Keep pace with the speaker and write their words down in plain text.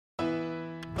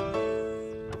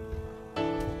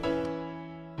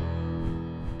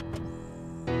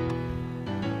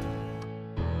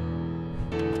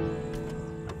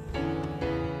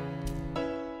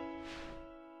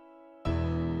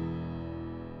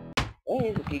What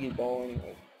is a piggy ball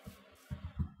anyway?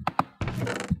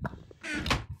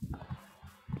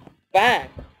 Bang!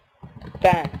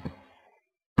 Bang!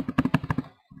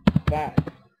 Bang!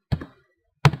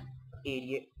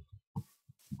 Idiot.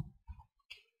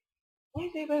 Why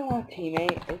does everybody want a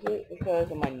teammate? Is it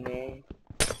because of my name?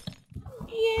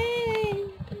 Yay!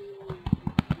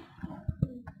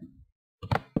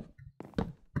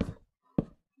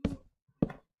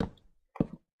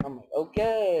 I'm like,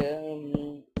 okay,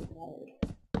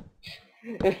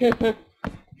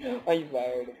 are you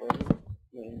fired, bro?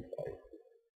 Yeah, I'm fired.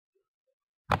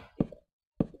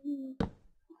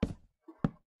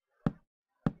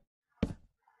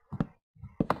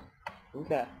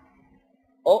 Okay.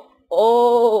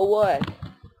 Oh, what?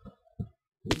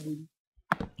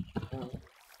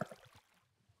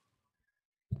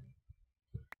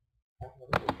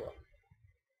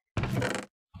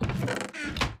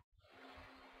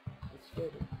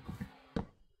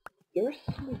 There's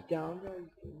something down there.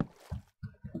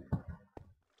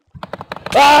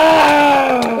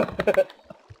 Ah!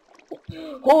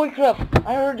 Holy crap!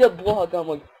 I heard that block. I'm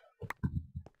like,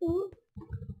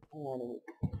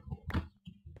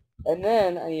 and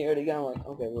then I heard it again. I'm like,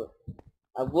 okay, look.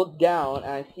 I look down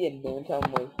and I see a man.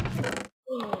 I'm like,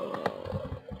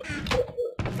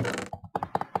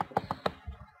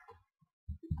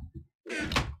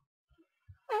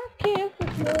 I can't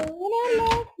forget when I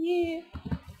love you.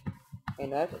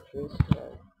 And that's a true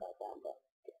story.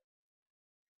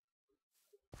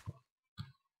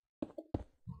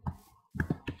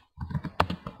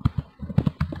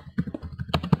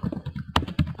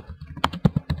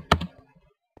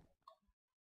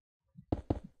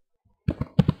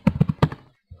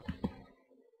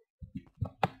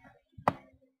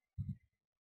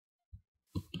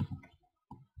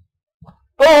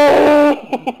 Oh!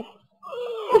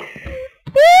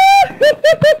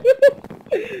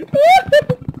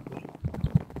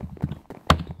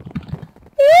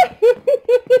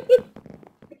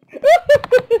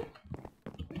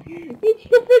 It's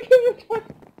the freaking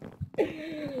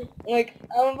like,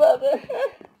 I'm about to...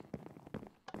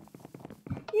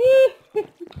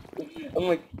 I'm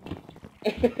like...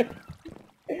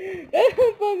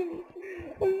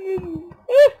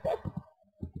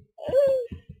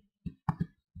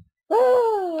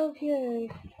 Oh, okay.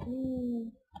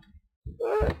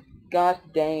 Gosh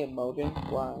dang it, Mojang.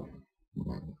 Wow.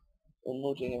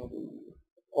 Mojang every...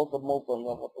 Also, Mojang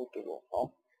level Pokeball.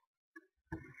 Oh.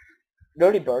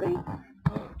 Dirty Birdie?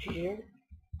 She's here?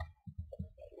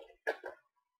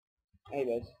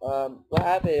 Anyways, what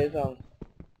happened is,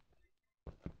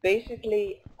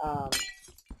 basically, I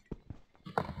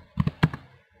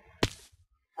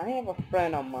have a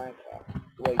friend on Minecraft,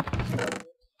 like,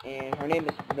 and her name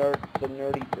is the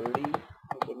Nerdy Birdie,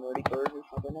 or the Nerdy Bird or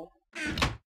something like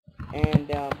that. And,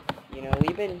 you know,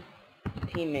 we've been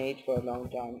teammates for a long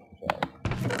time, so,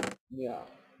 yeah.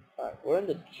 Alright, we're in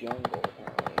the jungle,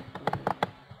 apparently.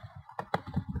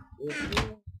 We're here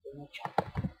in the jungle.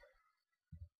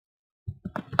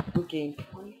 We're getting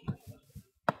 20.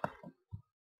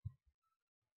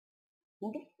 Who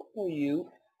the fuck are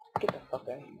you? Get the fuck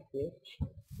out of here, bitch.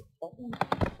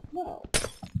 No.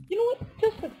 You know what?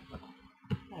 Just a...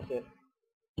 That's it.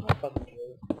 I fucking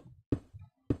care.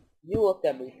 You looked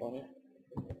at me funny.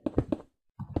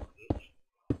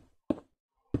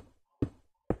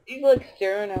 You like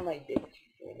staring at my dick.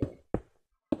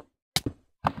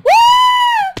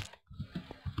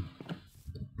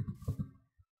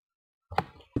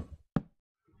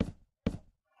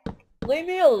 Leave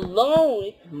me alone.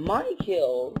 It's my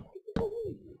kill.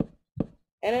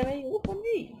 And then you look at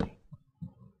me.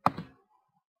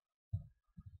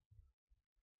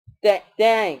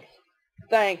 Thanks.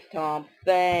 Thanks, Tom.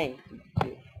 Thanks.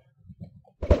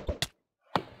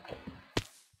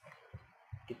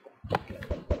 Get the fuck out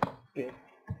of here, bitch.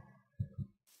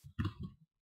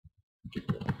 Get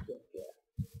the fuck out.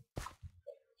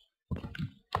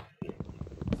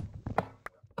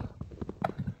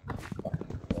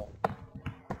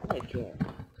 I can't.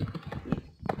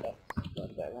 That's not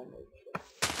that one.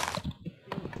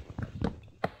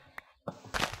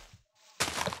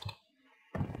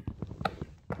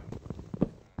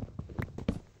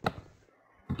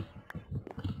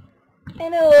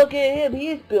 And then look at him,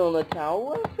 he's building a tower.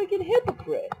 What a freaking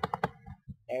hypocrite.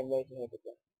 Everybody's a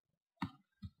hypocrite.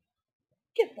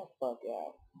 Get the fuck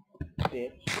out,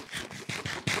 bitch.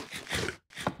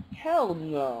 Hell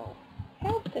no.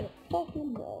 Hell to the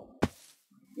fucking no.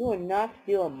 You are not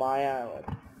stealing my island.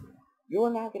 You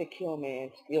are not gonna kill me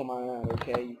and steal my island,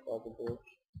 okay, you fucking bitch.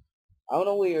 I don't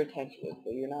know where your attention is,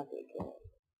 but you're not gonna kill me.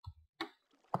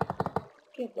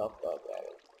 Get the fuck out of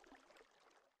here.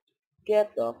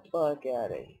 Get the fuck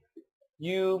out of here.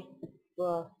 You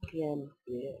fucking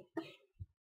bitch.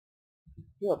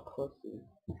 You're a pussy.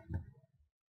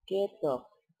 Get the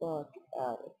fuck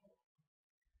out of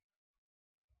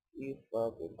here. You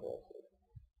fucking pussy.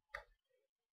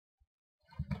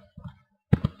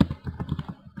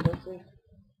 Pussy?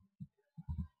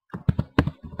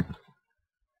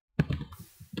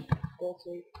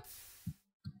 Pussy?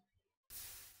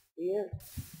 Here?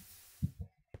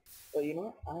 But you know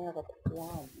what? I have a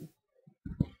plan.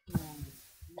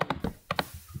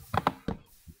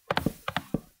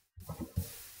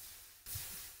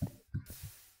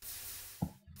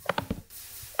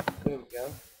 There we go.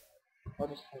 I'll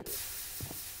just hit it.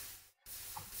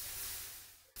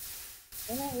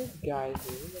 What are these guys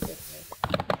do? What the heck?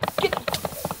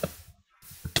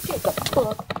 Get the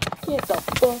fuck! Get the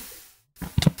fuck!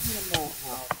 Get in my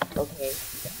house, okay?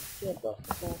 Get the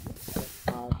fuck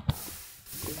out of my house.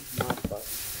 This is my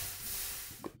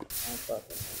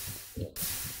fucking house. Yeah.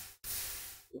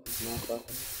 This is my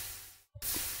fucking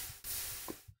house.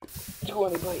 To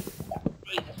anybody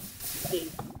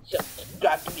please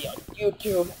subscribe to me on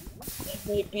YouTube.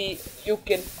 Maybe you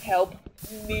can help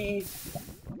me.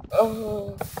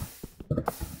 Oh.